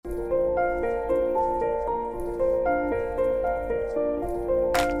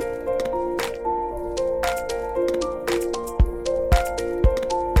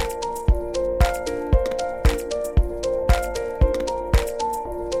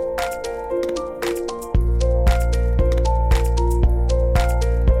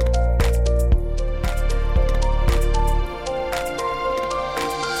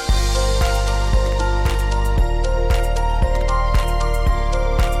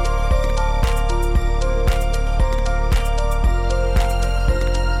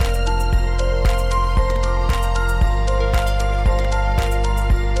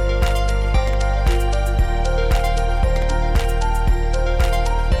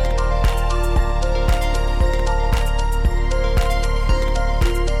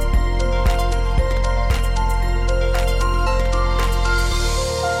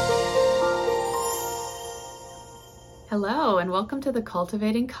welcome to the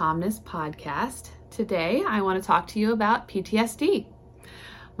Cultivating Calmness podcast. Today, I want to talk to you about PTSD.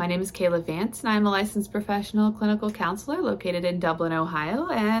 My name is Kayla Vance, and I'm a licensed professional clinical counselor located in Dublin, Ohio,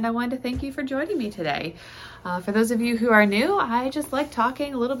 and I wanted to thank you for joining me today. For those of you who are new, I just like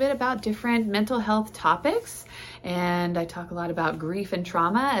talking a little bit about different mental health topics, and I talk a lot about grief and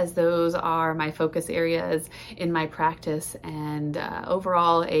trauma as those are my focus areas in my practice, and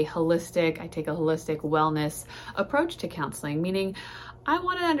overall I take a holistic wellness approach to counseling, meaning I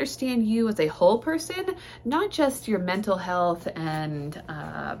want to understand you as a whole person, not just your mental health and,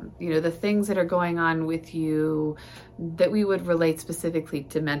 the things that are going on with you that we would relate specifically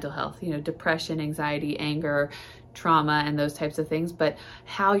to mental health, depression, anxiety, anger, trauma, and those types of things, but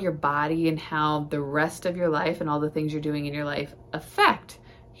how your body and how the rest of your life and all the things you're doing in your life affect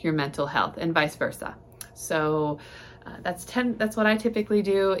your mental health and vice versa. So that's what I typically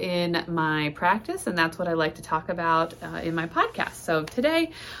do in my practice, and that's what I like to talk about in my podcast. So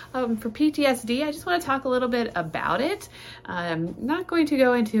today, for PTSD, I just want to talk a little bit about it. I'm not going to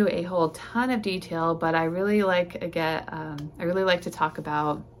go into a whole ton of detail, but I really like to talk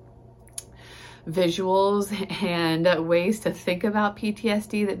about visuals and ways to think about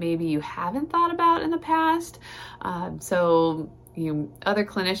PTSD that maybe you haven't thought about in the past. Other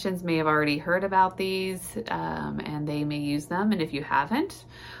clinicians may have already heard about these and they may use them. And if you haven't,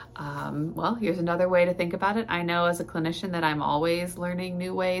 here's another way to think about it. I know as a clinician that I'm always learning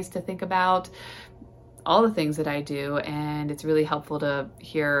new ways to think about all the things that I do, and it's really helpful to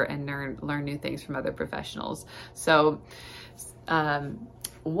hear and learn new things from other professionals. So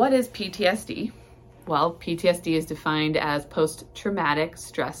what is PTSD? Well, PTSD is defined as post-traumatic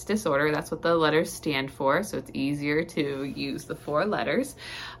stress disorder. That's what the letters stand for, so it's easier to use the 4 letters.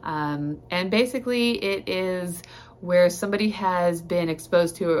 And basically, it is where somebody has been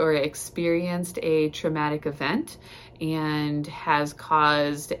exposed to or experienced a traumatic event and has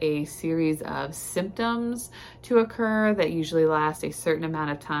caused a series of symptoms to occur that usually last a certain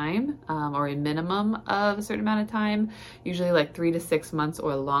amount of time, or a minimum of a certain amount of time, usually like 3 to 6 months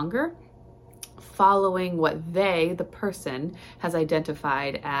or longer, following what the person has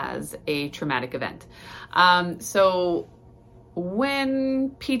identified as a traumatic event. So when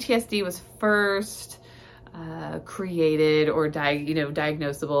PTSD was first created or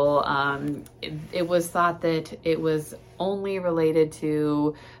diagnosable, it was thought that it was only related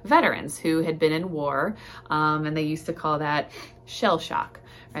to veterans who had been in war, and they used to call that shell shock,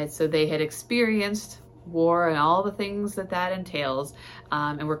 right? So they had experienced war and all the things that entails,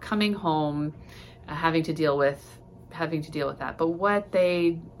 and were coming home having to deal with that. But what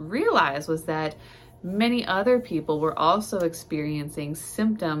they realized was that many other people were also experiencing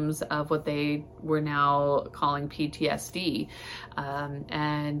symptoms of what they were now calling PTSD.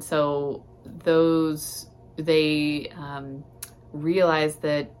 And so they realized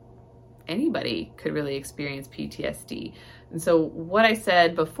that anybody could really experience PTSD. And so what I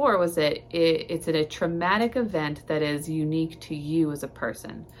said before was that it's a traumatic event that is unique to you as a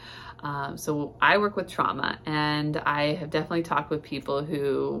person. So I work with trauma, and I have definitely talked with people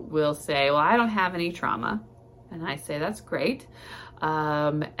who will say, well, I don't have any trauma. And I say, that's great.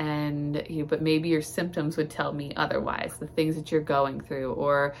 But maybe your symptoms would tell me otherwise, the things that you're going through,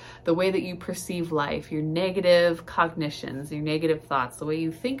 or the way that you perceive life, your negative cognitions, your negative thoughts, the way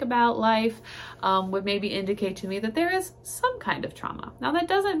you think about life, would maybe indicate to me that there is some kind of trauma. Now, that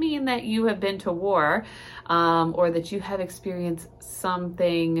doesn't mean that you have been to war, or that you have experienced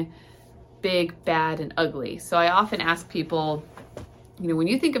something big, bad, and ugly. So I often ask people, when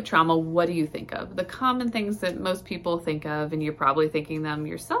you think of trauma, what do you think of? The common things that most people think of, and you're probably thinking them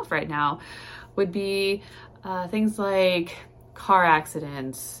yourself right now, would be things like car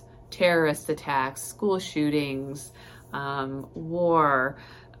accidents, terrorist attacks, school shootings, war.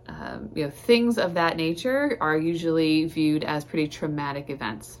 Things of that nature are usually viewed as pretty traumatic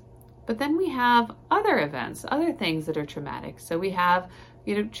events. But then we have other events, other things that are traumatic. So we have,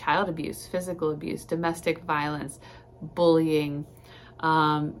 child abuse, physical abuse, domestic violence, bullying.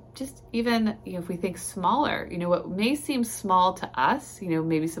 Just even, if we think smaller, what may seem small to us,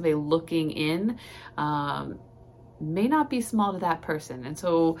 maybe somebody looking in, may not be small to that person. And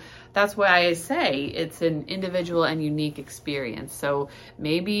so that's why I say it's an individual and unique experience. So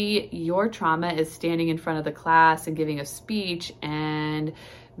maybe your trauma is standing in front of the class and giving a speech, and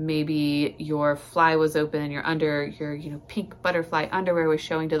maybe your fly was open and your pink butterfly underwear was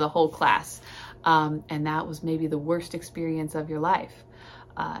showing to the whole class. And that was maybe the worst experience of your life.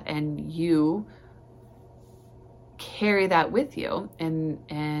 And you carry that with you.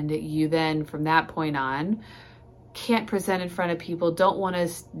 And you then, from that point on, can't present in front of people, don't want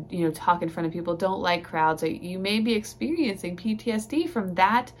to, talk in front of people, don't like crowds. You may be experiencing PTSD from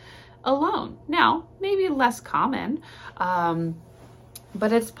that alone. Now, maybe less common,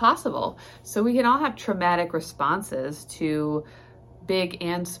 but it's possible. So we can all have traumatic responses to big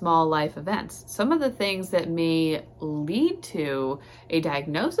and small life events. Some of the things that may lead to a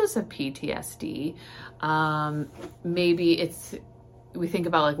diagnosis of PTSD, maybe we think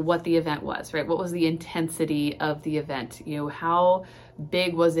about like what the event was, right? What was the intensity of the event? How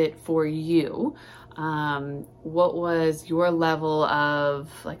big was it for you? What was your level of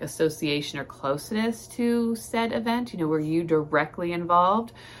like association or closeness to said event? Were you directly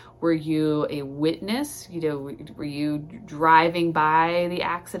involved? Were you a witness? Were you driving by the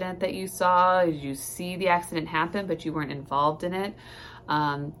accident that you saw? Did you see the accident happen, but you weren't involved in it?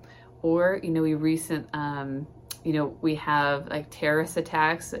 We have like terrorist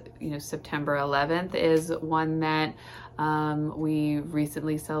attacks. September 11th is one that we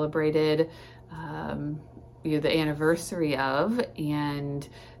recently celebrated the anniversary of, and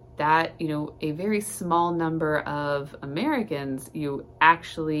that, a very small number of Americans,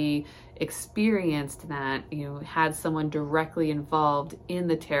 actually experienced that, had someone directly involved in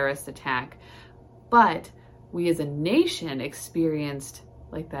the terrorist attack. But we as a nation experienced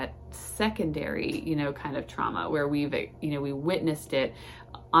like that secondary, kind of trauma where we witnessed it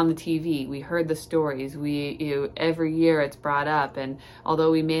on the TV. We heard the stories. Every year it's brought up. And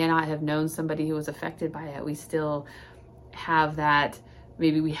although we may not have known somebody who was affected by it, we still have that,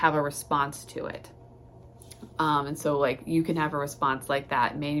 maybe we have a response to it. And so like you can have a response like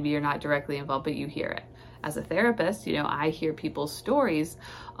that. Maybe you're not directly involved, but you hear it. As a therapist, I hear people's stories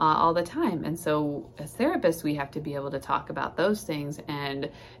all the time. And so as therapists, we have to be able to talk about those things and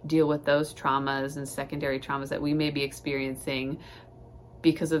deal with those traumas and secondary traumas that we may be experiencing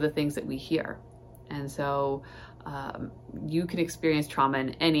because of the things that we hear. And so you can experience trauma in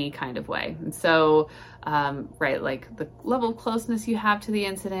any kind of way. And so, like the level of closeness you have to the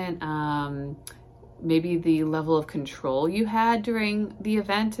incident, maybe the level of control you had during the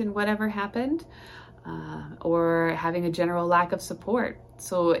event and whatever happened, or having a general lack of support.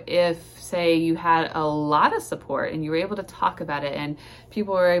 So if, say, you had a lot of support and you were able to talk about it and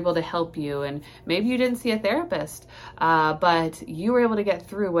people were able to help you, and maybe you didn't see a therapist, but you were able to get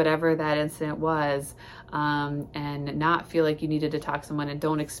through whatever that incident was, and not feel like you needed to talk to someone and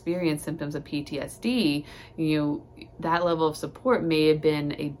don't experience symptoms of PTSD, that level of support may have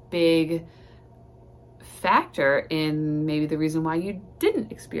been a big factor in maybe the reason why you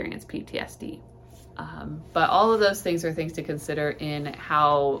didn't experience PTSD. But all of those things are things to consider in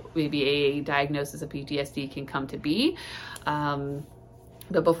how maybe a diagnosis of PTSD can come to be.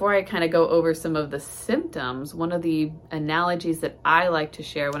 But before I kind of go over some of the symptoms, one of the analogies that I like to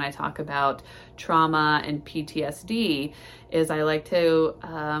share when I talk about trauma and PTSD is I like to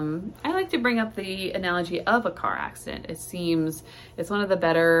bring up the analogy of a car accident. It seems it's one of the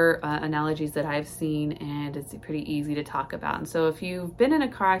better analogies that I've seen, and it's pretty easy to talk about. And so if you've been in a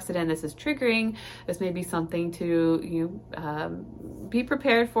car accident, this is triggering. This may be something to be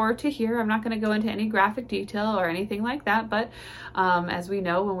prepared for to hear. I'm not going to go into any graphic detail or anything like that, but as we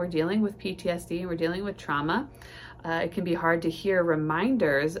know, when we're dealing with PTSD and we're dealing with trauma, it can be hard to hear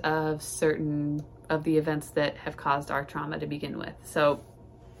reminders of certain of the events that have caused our trauma to begin with. So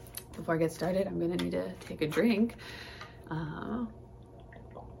before I get started, I'm going to need to take a drink.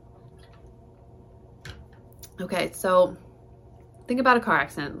 Okay, so think about a car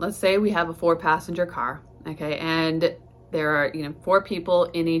accident. Let's say we have a 4-passenger car, okay, and there are, 4 people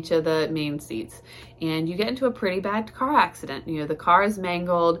in each of the main seats, and you get into a pretty bad car accident. The car is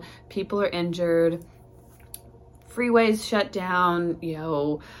mangled, people are injured, freeways shut down,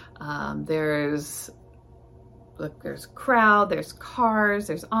 there's crowd, there's cars,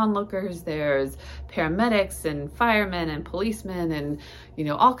 there's onlookers, there's paramedics and firemen and policemen, and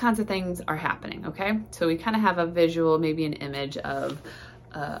all kinds of things are happening. Okay, so we kind of have a visual, maybe an image of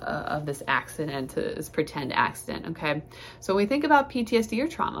this accident, this pretend accident. Okay, so when we think about PTSD or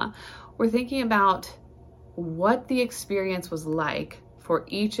trauma, we're thinking about what the experience was like for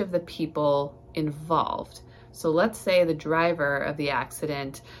each of the people involved. So let's say the driver of the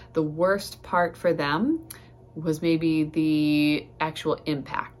accident, the worst part for them was maybe the actual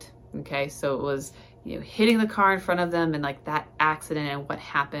impact. Okay, so it was hitting the car in front of them and like that accident and what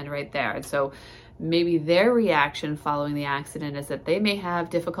happened right there. And so maybe their reaction following the accident is that they may have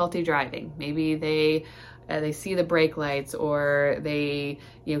difficulty driving. Maybe they see the brake lights, or they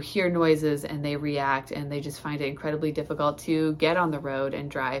hear noises and they react, and they just find it incredibly difficult to get on the road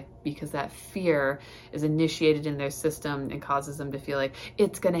and drive because that fear is initiated in their system and causes them to feel like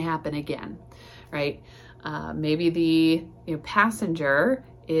it's going to happen again, right? Maybe the passenger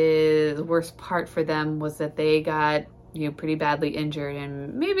is the worst part for them was that they got pretty badly injured,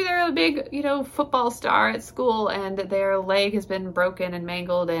 and maybe they're a big football star at school and their leg has been broken and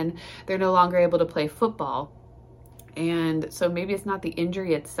mangled and they're no longer able to play football. And so maybe it's not the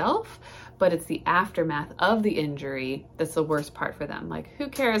injury itself, but it's the aftermath of the injury that's the worst part for them. Like, who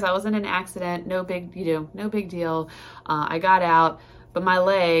cares? I was in an accident, no big deal. I got out, but my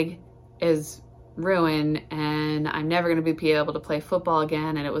leg is ruined and I'm never going to be able to play football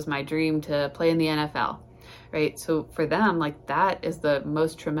again. And it was my dream to play in the NFL, right? So for them, like, that is the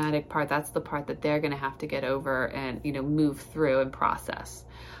most traumatic part. That's the part that they're going to have to get over and, move through and process.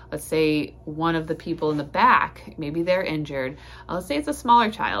 Let's say one of the people in the back, maybe they're injured. Let's say it's a smaller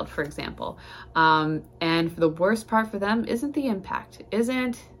child, for example. And the worst part for them isn't the impact,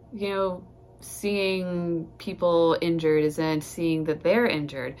 isn't, seeing people injured, isn't seeing that they're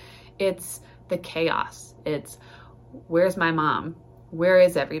injured. It's the chaos. It's, where's my mom? Where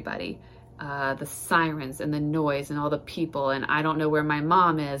is everybody? The sirens and the noise and all the people, and I don't know where my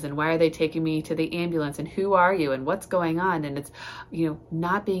mom is, and why are they taking me to the ambulance, and who are you, and what's going on? And it's,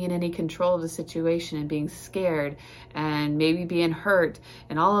 not being in any control of the situation and being scared and maybe being hurt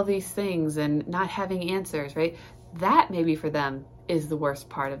and all of these things and not having answers, right? That maybe for them is the worst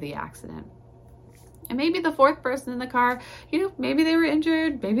part of the accident. And maybe the fourth person in the car, maybe they were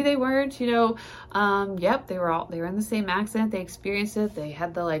injured, maybe they weren't, yep, they were in the same accident, they experienced it, they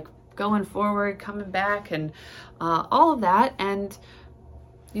had the going forward, coming back, and all of that. And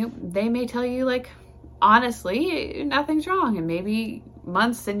they may tell you honestly, nothing's wrong, and maybe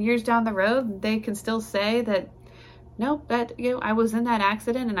months and years down the road they can still say that nope, that I was in that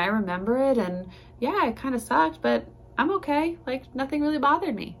accident and I remember it, and yeah, it kind of sucked, but I'm okay, nothing really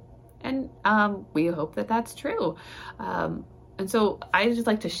bothered me. And we hope that that's true. And so I just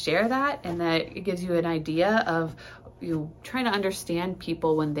like to share that, and that it gives you an idea of trying to understand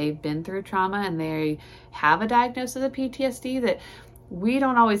people when they've been through trauma and they have a diagnosis of PTSD, that we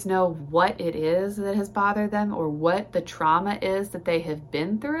don't always know what it is that has bothered them or what the trauma is that they have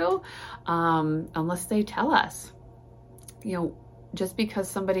been through, unless they tell us. Just because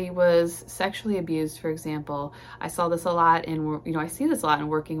somebody was sexually abused, for example, I saw this a lot I see this a lot in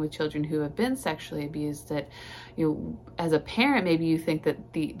working with children who have been sexually abused, that, as a parent, maybe you think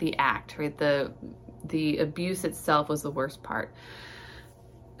that the act, right, the abuse itself was the worst part.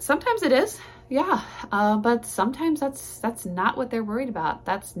 Sometimes it is, yeah, but sometimes that's not what they're worried about.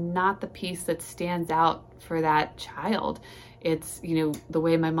 That's not the piece that stands out for that child. It's, the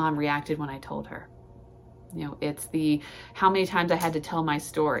way my mom reacted when I told her. It's how many times I had to tell my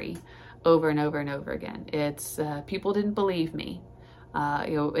story over and over and over again. It's people didn't believe me.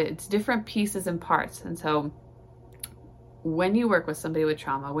 It's different pieces and parts. And so when you work with somebody with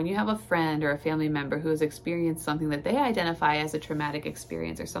trauma, when you have a friend or a family member who has experienced something that they identify as a traumatic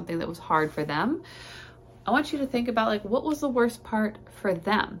experience or something that was hard for them, I want you to think about what was the worst part for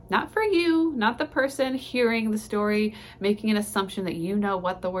them? Not for you, not the person hearing the story, making an assumption that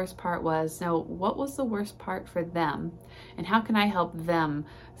what the worst part was. No, what was the worst part for them? And how can I help them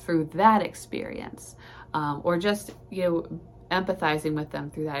through that experience? Or just, empathizing with them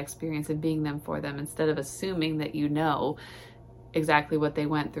through that experience and being them for them, instead of assuming that exactly what they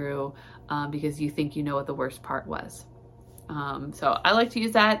went through because you think what the worst part was. So I like to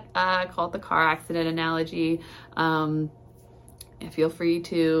use that, I call it the car accident analogy. And feel free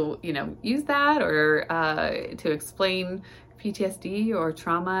to, use that or to explain PTSD or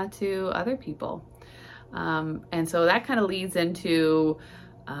trauma to other people. And so that kind of leads into,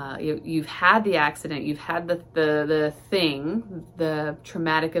 you've had the accident, you've had the thing, the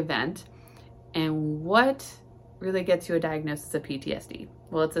traumatic event, and what really gets you a diagnosis of PTSD?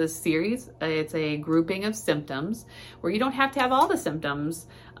 Well, it's a series, it's a grouping of symptoms where you don't have to have all the symptoms,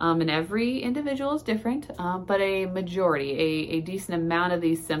 and every individual is different, but a majority, a decent amount of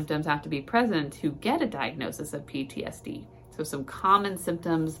these symptoms have to be present to get a diagnosis of PTSD. So some common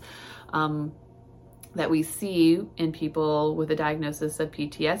symptoms that we see in people with a diagnosis of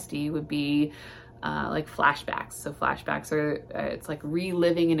PTSD would be flashbacks. So flashbacks are, it's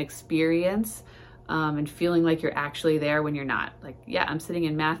reliving an experience and feeling like you're actually there when you're not. I'm sitting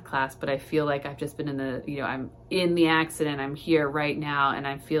in math class, but I feel like I've just been I'm in the accident, I'm here right now, and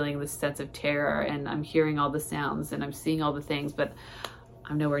I'm feeling this sense of terror, and I'm hearing all the sounds, and I'm seeing all the things, but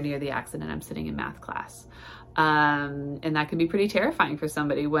I'm nowhere near the accident, I'm sitting in math class. And that can be pretty terrifying for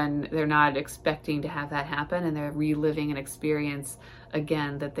somebody when they're not expecting to have that happen, and they're reliving an experience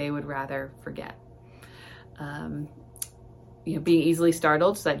again that they would rather forget. Being easily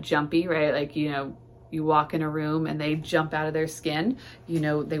startled, so that jumpy, right? you walk in a room and they jump out of their skin,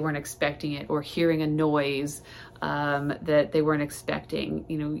 they weren't expecting it, or hearing a noise that they weren't expecting.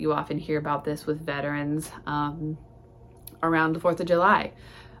 You often hear about this with veterans around the 4th of July.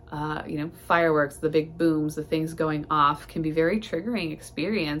 Fireworks, the big booms, the things going off can be very triggering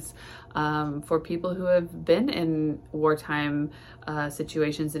experience for people who have been in wartime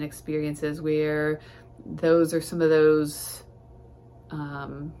situations and experiences where those are some of those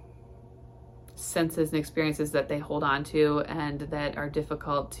senses and experiences that they hold on to and that are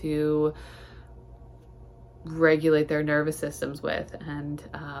difficult to regulate their nervous systems with, and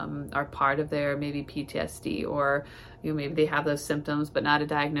are part of their maybe PTSD, or maybe they have those symptoms but not a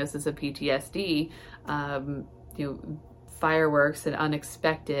diagnosis of PTSD. Fireworks and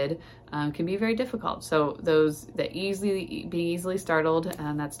unexpected can be very difficult. So those that being easily startled,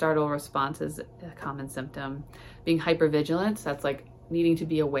 and that startle response is a common symptom. Being hypervigilant, so that's like needing to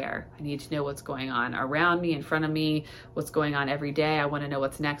be aware. I need to know what's going on around me, in front of me, what's going on every day. I want to know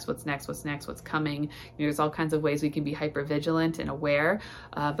what's next, what's coming. There's all kinds of ways we can be hypervigilant and aware,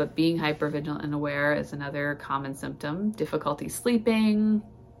 but being hypervigilant and aware is another common symptom. Difficulty sleeping,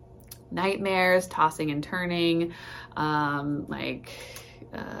 nightmares, tossing and turning, night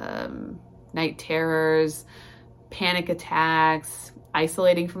terrors, panic attacks,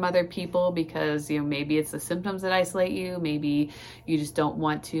 isolating from other people because maybe it's the symptoms that isolate you, maybe you just don't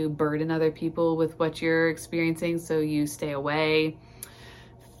want to burden other people with what you're experiencing, so you stay away.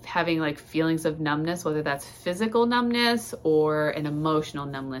 Having feelings of numbness, whether that's physical numbness or an emotional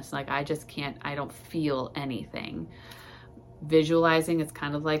numbness, I don't feel anything. Visualizing, it's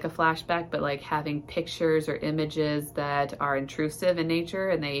kind of like a flashback, but having pictures or images that are intrusive in nature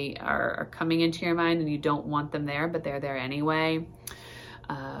and they are coming into your mind and you don't want them there, but they're there anyway.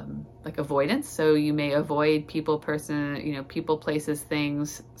 Avoidance. So you may avoid people, places,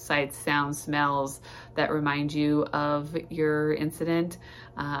 things, sights, sounds, smells that remind you of your incident.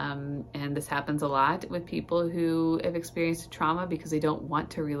 And this happens a lot with people who have experienced trauma because they don't want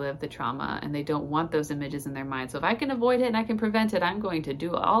to relive the trauma and they don't want those images in their mind. So if I can avoid it and I can prevent it, I'm going to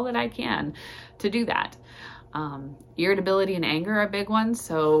do all that I can to do that. Irritability and anger are big ones.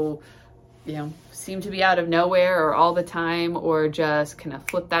 So seem to be out of nowhere or all the time, or just kind of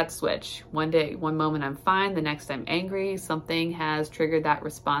flip that switch. One moment I'm fine, the next I'm angry. Something has triggered that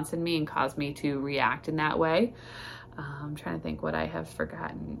response in me and caused me to react in that way. I'm trying to think what I have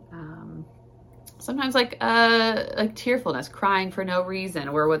forgotten. Sometimes tearfulness, crying for no reason,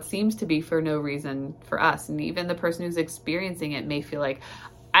 or what seems to be for no reason for us. And even the person who's experiencing it may feel like,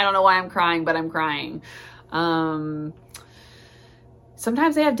 I don't know why I'm crying, but I'm crying.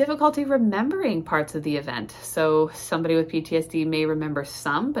 Sometimes they have difficulty remembering parts of the event. So somebody with PTSD may remember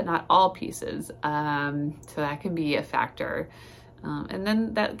some, but not all pieces. So that can be a factor. And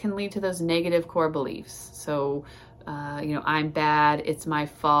then that can lead to those negative core beliefs. So, I'm bad, it's my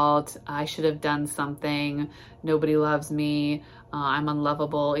fault, I should have done something, nobody loves me, I'm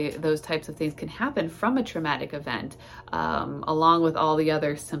unlovable. Those types of things can happen from a traumatic event, along with all the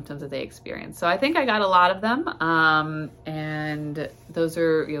other symptoms that they experience. So I think I got a lot of them. And those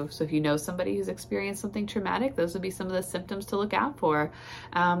are, so if you know somebody who's experienced something traumatic, those would be some of the symptoms to look out for,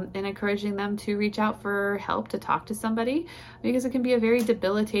 and encouraging them to reach out for help, to talk to somebody, because it can be a very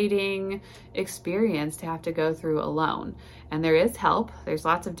debilitating experience to have to go through alone. And there is help. There's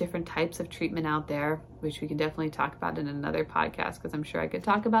lots of different types of treatment out there, which we can definitely talk about in another podcast, because I'm sure I could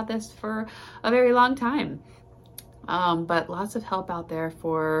talk about this for a very long time. But lots of help out there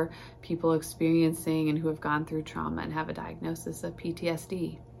for people experiencing and who have gone through trauma and have a diagnosis of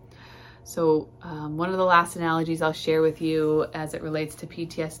PTSD. So one of the last analogies I'll share with you as it relates to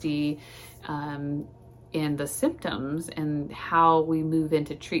PTSD and the symptoms and how we move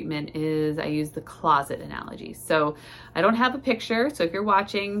into treatment is I use the closet analogy. So I don't have a picture. So if you're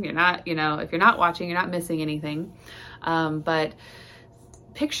watching, you're not, if you're not watching, you're not missing anything. But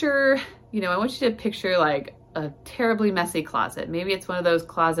picture, I want you to picture a terribly messy closet. Maybe it's one of those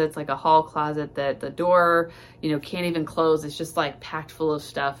closets, like a hall closet that the door, can't even close. It's just packed full of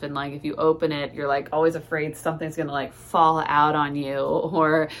stuff. And if you open it, you're always afraid something's going to fall out on you,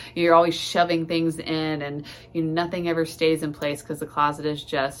 or you're always shoving things in and nothing ever stays in place because the closet is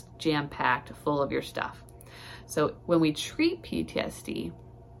just jam-packed full of your stuff. So when we treat PTSD,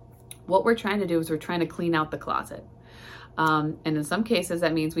 what we're trying to do is we're trying to clean out the closet. And in some cases,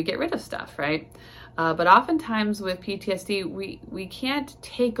 that means we get rid of stuff, right? But oftentimes with PTSD, we can't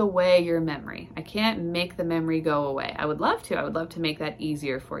take away your memory. I can't make the memory go away. I would love to. I would love to make that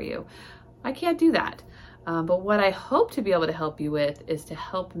easier for you. I can't do that. But what I hope to be able to help you with is to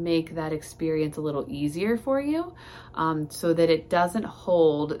help make that experience a little easier for you, so that it doesn't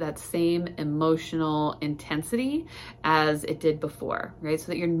hold that same emotional intensity as it did before, right? So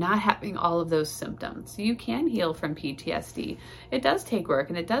that you're not having all of those symptoms. So you can heal from PTSD. It does take work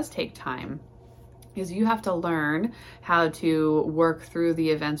and it does take time, because you have to learn how to work through the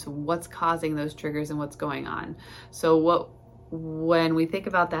events, what's causing those triggers and what's going on. So when we think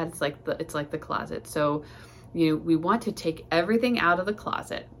about that, it's like the closet. So, we want to take everything out of the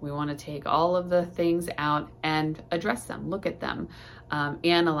closet. We want to take all of the things out and address them, look at them,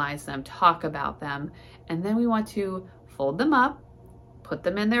 analyze them, talk about them. And then we want to fold them up, put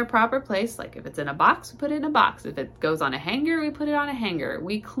them in their proper place. Like if it's in a box, we put it in a box. If it goes on a hanger, we put it on a hanger.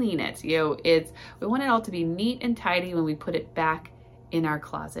 We clean it. We want it all to be neat and tidy when we put it back in our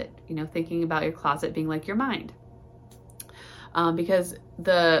closet. Thinking about your closet being like your mind. Because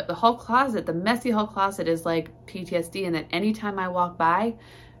the hall closet, the messy hall closet, is like PTSD, and that anytime I walk by,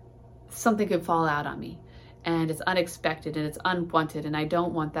 something could fall out on me, and it's unexpected and it's unwanted, and I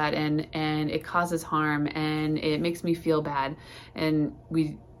don't want that, and it causes harm and it makes me feel bad, and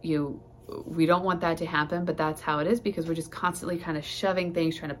we don't want that to happen, but that's how it is, because we're just constantly kind of shoving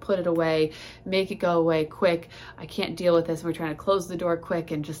things, trying to put it away, make it go away quick. I can't deal with this. And we're trying to close the door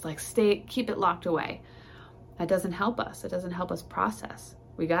quick and just like keep it locked away. That doesn't help us. It doesn't help us process.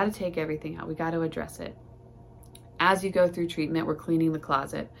 We got to take everything out. We got to address it. As you go through treatment, we're cleaning the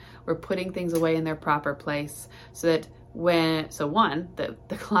closet. We're putting things away in their proper place so that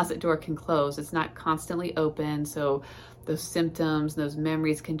the closet door can close. It's not constantly open. So those symptoms, those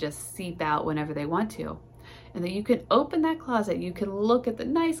memories can just seep out whenever they want to. And that you can open that closet. You can look at the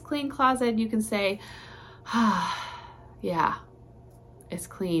nice clean closet and you can say, yeah, it's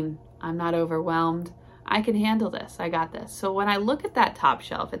clean. I'm not overwhelmed. I can handle this. I got this. So when I look at that top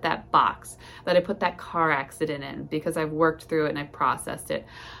shelf, at that box that I put that car accident in, because I've worked through it and I've processed it,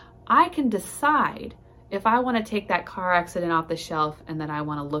 I can decide if I want to take that car accident off the shelf and then I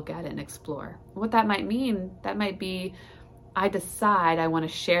want to look at it and explore. What that might mean, that might be I decide I want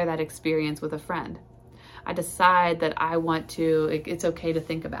to share that experience with a friend. I decide that it's okay to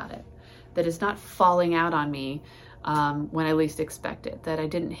think about it, that it's not falling out on me when I least expect it, that I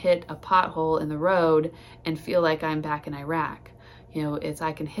didn't hit a pothole in the road and feel like I'm back in Iraq.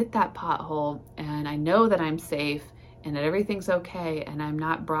 I can hit that pothole and I know that I'm safe and that everything's okay, and I'm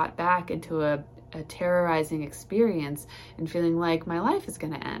not brought back into a terrorizing experience and feeling like my life is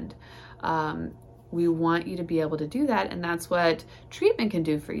going to end. We want you to be able to do that, and that's what treatment can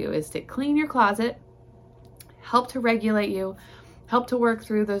do for you, is to clean your closet, help to regulate you, help to work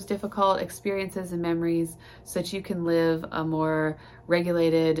through those difficult experiences and memories so that you can live a more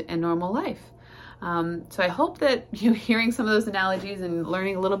regulated and normal life. So I hope that hearing some of those analogies and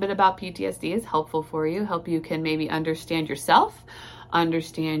learning a little bit about PTSD is helpful for you, help you can maybe understand yourself,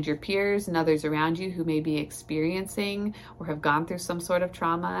 understand your peers and others around you who may be experiencing or have gone through some sort of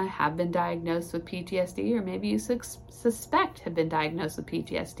trauma, have been diagnosed with PTSD, or maybe you suspect have been diagnosed with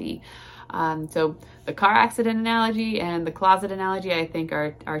PTSD. So the car accident analogy and the closet analogy, I think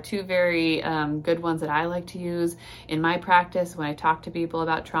are two very good ones that I like to use in my practice when I talk to people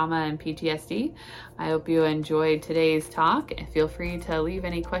about trauma and PTSD. I hope you enjoyed today's talk, and feel free to leave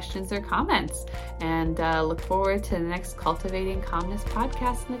any questions or comments, and look forward to the next Cultivating Calmness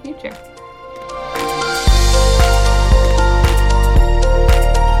podcast in the future.